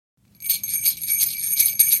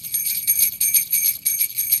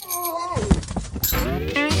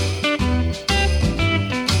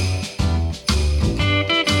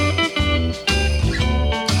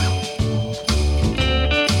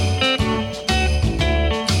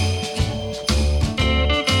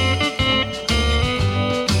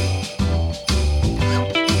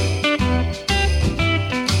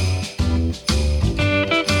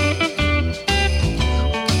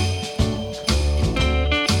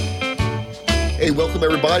Hey, welcome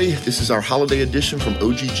everybody. This is our holiday edition from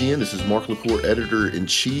OGGN. This is Mark LaCour,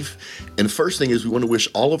 Editor-in-Chief. And the first thing is we want to wish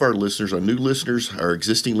all of our listeners, our new listeners, our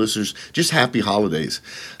existing listeners, just happy holidays.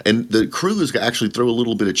 And the crew is going to actually throw a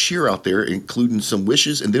little bit of cheer out there, including some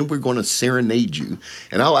wishes, and then we're going to serenade you.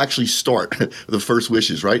 And I'll actually start the first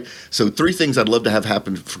wishes, right? So 3 things I'd love to have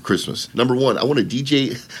happen for Christmas. Number 1, I want a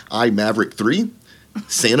DJI Maverick 3.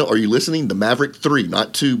 Santa, are you listening? The Maverick 3,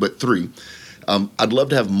 not 2, but 3. I'd love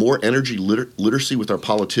to have more energy literacy with our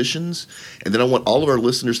politicians. And then I want all of our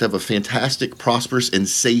listeners to have a fantastic, prosperous, and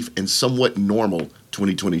safe, and somewhat normal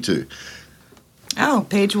 2022. Oh,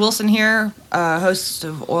 Paige Wilson here, host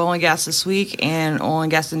of Oil and Gas This Week and Oil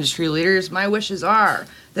and Gas Industry Leaders. My wishes are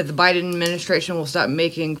that the Biden administration will stop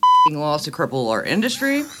making laws to cripple our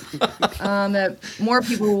industry, that more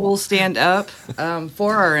people will stand up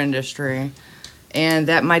for our industry, and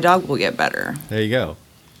that my dog will get better. There you go.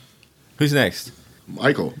 Who's next?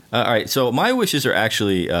 Michael. All right. So my wishes are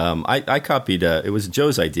actually, I copied, it was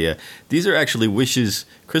Joe's idea. These are actually wishes,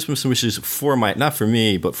 Christmas wishes for not for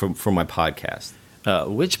me, but for my podcast.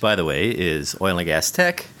 Which, by the way, is Oil and Gas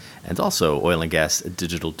Tech and also Oil and Gas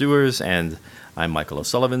Digital Doers. And I'm Michael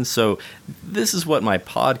O'Sullivan. So this is what my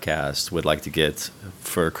podcast would like to get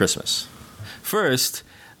for Christmas. First,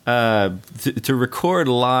 to record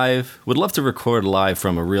live, would love to record live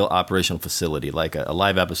from a real operational facility, like a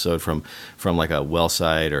live episode from like a well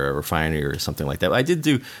site or a refinery or something like that.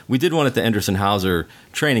 We did one at the Anderson Hauser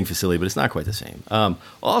training facility, but it's not quite the same.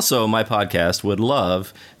 Also, my podcast would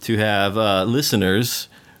love to have listeners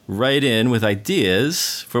write in with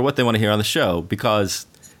ideas for what they want to hear on the show, because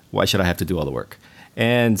why should I have to do all the work?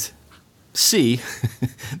 And C,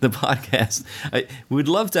 the podcast, we'd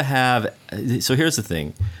love to have. So here's the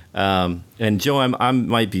thing, and Joe,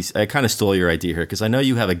 I kind of stole your idea here because I know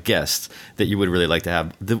you have a guest that you would really like to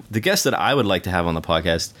have. The guest that I would like to have on the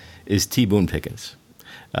podcast is T. Boone Pickens,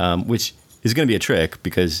 which is going to be a trick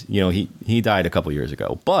because he died a couple years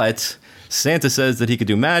ago. But Santa says that he could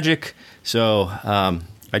do magic, so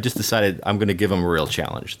I just decided I'm going to give him a real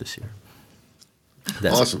challenge this year.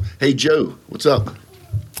 That's awesome. Hey Joe, what's up?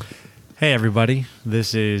 Hey, everybody.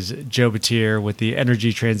 This is Joe Batir with the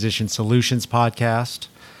Energy Transition Solutions podcast.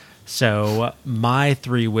 So my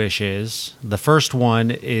 3 wishes, the first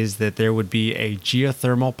one is that there would be a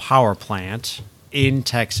geothermal power plant in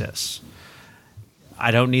Texas.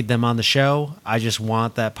 I don't need them on the show. I just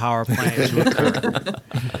want that power plant to occur.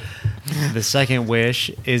 The second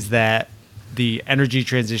wish is that the Energy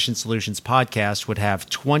Transition Solutions podcast would have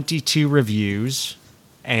 22 reviews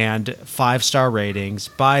and 5-star ratings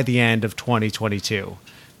by the end of 2022.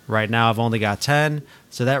 Right now, I've only got 10,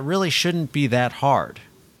 so that really shouldn't be that hard.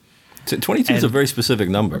 22 is a very specific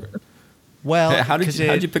number. Well, how did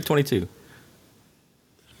you pick 22?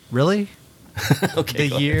 Really? Okay.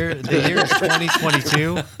 The year is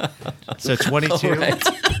 2022. So 22. Right.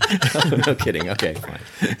 No kidding. Okay, fine.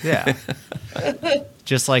 Yeah.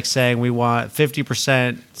 Just like saying we want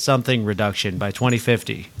 50% something reduction by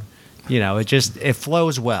 2050. It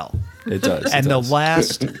flows well. It does. And the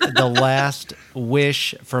last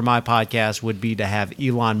wish for my podcast would be to have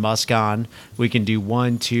Elon Musk on. We can do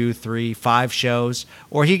 1, 2, 3, 5 shows,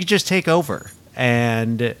 or he could just take over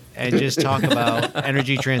and just talk about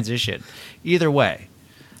energy transition. Either way,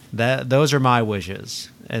 those are my wishes.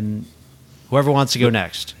 And whoever wants to go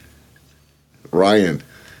next. Ryan.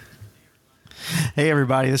 Hey,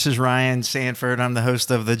 everybody. This is Ryan Sanford. I'm the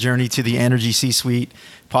host of the Journey to the Energy C-Suite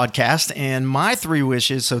podcast. And my 3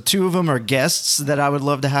 wishes, so 2 of them are guests that I would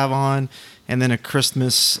love to have on, and then a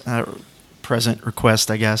Christmas present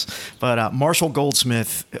request, I guess. But Marshall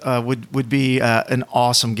Goldsmith would be an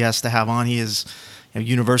awesome guest to have on. He is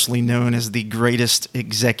universally known as the greatest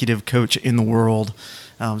executive coach in the world.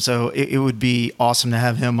 So it would be awesome to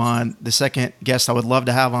have him on. The second guest I would love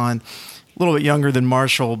to have on, a little bit younger than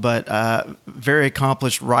Marshall, but very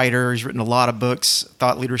accomplished writer. He's written a lot of books,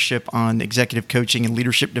 thought leadership on executive coaching and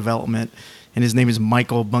leadership development, and his name is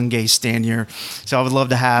Michael Bungay Stanier. So I would love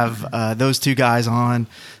to have those 2 guys on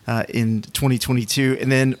in 2022. And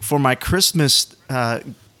then for my Christmas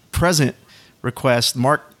present request,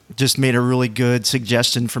 Mark just made a really good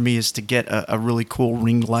suggestion for me is to get a really cool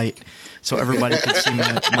ring light so everybody can see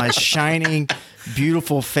my shining,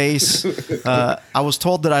 beautiful face. I was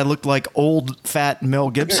told that I looked like old, fat Mel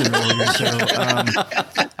Gibson earlier, so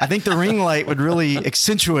I think the ring light would really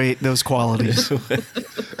accentuate those qualities.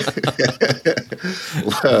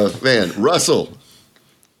 Man, Russell.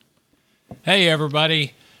 Hey,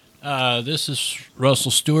 everybody. This is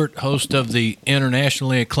Russell Stewart, host of the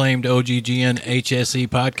internationally acclaimed OGGN HSE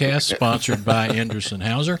podcast, sponsored by Anderson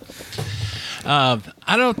Hauser. I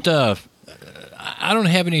don't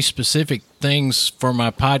have any specific things for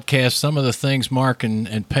my podcast. Some of the things Mark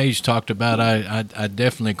and Paige talked about, I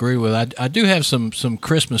definitely agree with. I do have some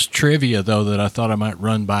Christmas trivia, though, that I thought I might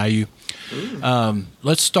run by you.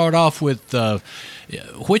 Let's start off with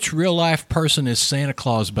which real-life person is Santa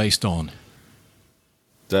Claus based on?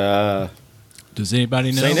 Does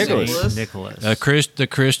anybody know? Saint Nicholas. Saint Nicholas. The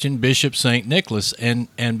Christian Bishop Saint Nicholas. And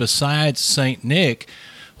besides Saint Nick,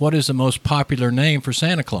 what is the most popular name for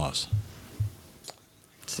Santa Claus?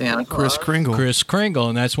 Santa Claus. Kris Kringle. Kris Kringle,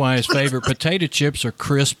 and that's why his favorite potato chips are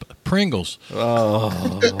crisp Pringles. Oh.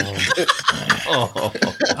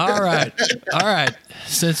 All right.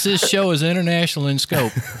 Since this show is international in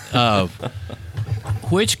scope,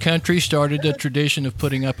 which country started the tradition of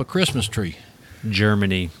putting up a Christmas tree?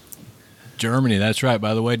 Germany. Germany, that's right.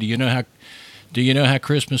 By the way, do you know how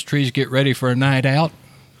Christmas trees get ready for a night out?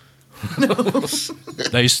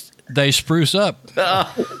 They spruce up.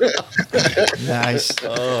 Nice.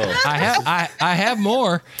 I have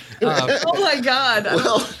more. Oh my God!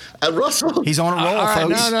 Well, Russell. He's on a roll, All right,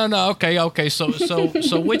 folks. no. Okay. So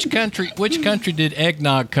which country did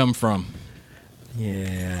eggnog come from?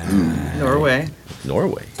 Yeah. Norway.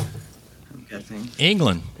 Norway. I'm guessing.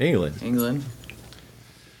 England. England.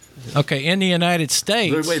 Okay, in the United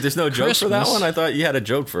States. Wait, there's no joke for that Christmas- one? I thought you had a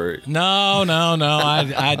joke for it. No.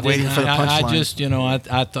 I Waiting didn't. for the I punchline. just,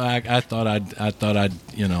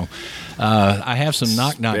 I have some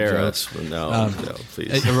knock Spare jokes. us. No,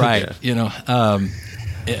 please. Right. Yeah.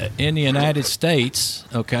 In the United States,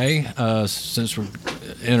 okay, since we're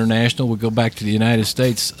international, we'll go back to the United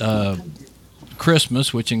States.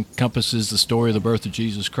 Christmas, which encompasses the story of the birth of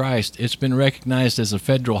Jesus Christ, it's been recognized as a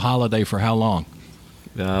federal holiday for how long?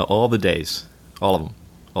 All the days. All of them.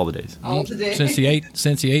 All the days. All today. Since the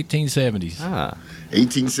 1870s. Ah.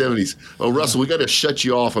 1870s. Oh, Russell, we got to shut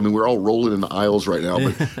you off. I mean, we're all rolling in the aisles right now.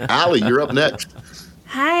 But Allie, you're up next.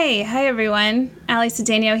 Hi everyone. Ali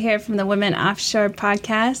Cedeno here from the Women Offshore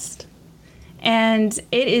podcast. And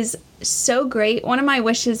it is so great. One of my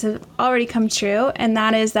wishes has already come true, and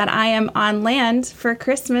that is that I am on land for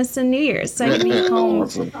Christmas and New Year's. So I can be home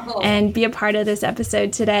and be a part of this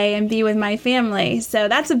episode today and be with my family. So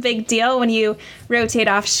that's a big deal when you rotate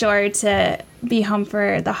offshore to be home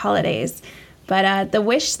for the holidays. But the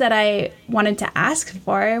wish that I wanted to ask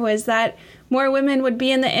for was that more women would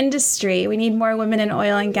be in the industry. We need more women in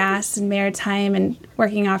oil and gas and maritime and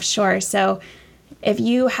working offshore. So if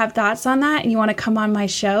you have thoughts on that and you want to come on my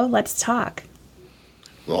show, let's talk.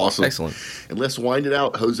 Well, awesome. Excellent. And let's wind it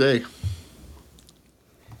out. Jose.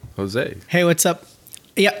 Hey, what's up?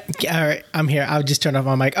 Yep. All right. I'm here. I'll just turn off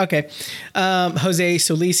my mic. Okay. Jose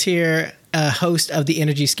Solis here, host of the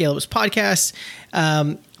Energy Scale-Ups podcast.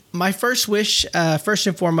 My first wish, first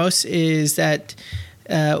and foremost, is that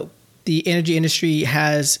the energy industry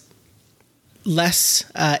has less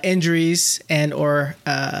injuries and or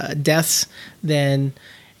deaths than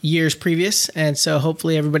years previous. And so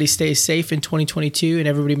hopefully everybody stays safe in 2022 and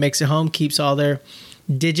everybody makes it home, keeps all their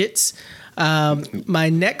digits. My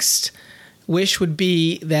next wish would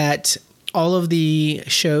be that all of the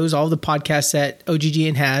shows, all of the podcasts that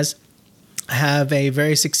OGGN has have a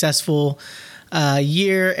very successful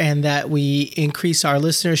year, and that we increase our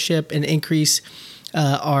listenership and increase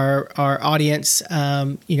our audience,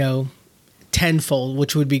 tenfold,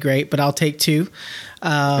 which would be great, but I'll take two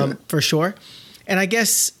for sure. And I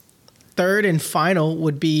guess third and final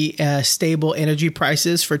would be stable energy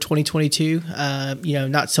prices for 2022.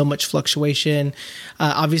 Not so much fluctuation.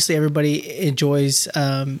 Obviously, everybody enjoys,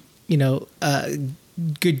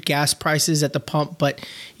 good gas prices at the pump, but,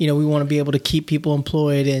 we want to be able to keep people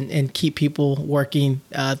employed and keep people working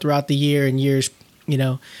throughout the year and years,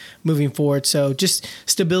 moving forward. So just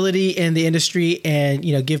stability in the industry and,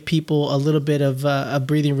 give people a little bit of a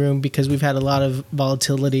breathing room, because we've had a lot of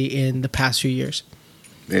volatility in the past few years.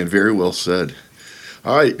 Man, very well said.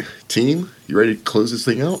 All right, team, you ready to close this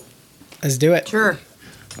thing out? Let's do it. Sure.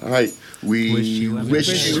 All right. We wish you a Merry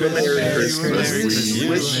Christmas. We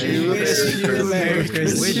wish you a Merry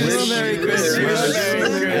Christmas. Wish you a Merry Christmas.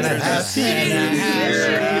 And a happy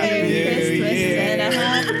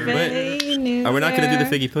New Year. Are Are we not going to do the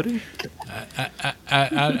figgy pudding?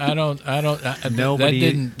 I don't.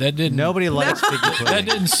 Nobody. That didn't. Nobody likes figgy pudding. That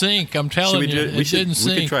didn't sink. I'm Should telling we do you, it? it didn't We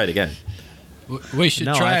sink. could try it again. We should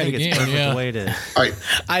No, try I it think again. it's perfect Yeah. the way it is. All right.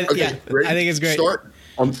 Okay, ready? I think it's great. Start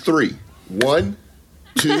on 3. 1,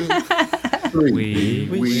 2, 3. We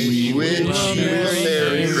We wish you a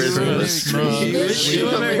Merry Christmas. We wish you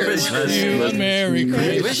a Merry Christmas. Wish you a Merry We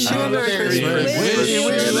Christmas. wish you a Merry Christmas. We wish you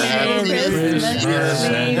a Merry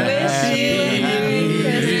Christmas.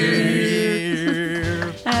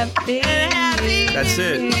 Happy. That's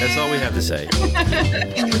it. That's all we have to say.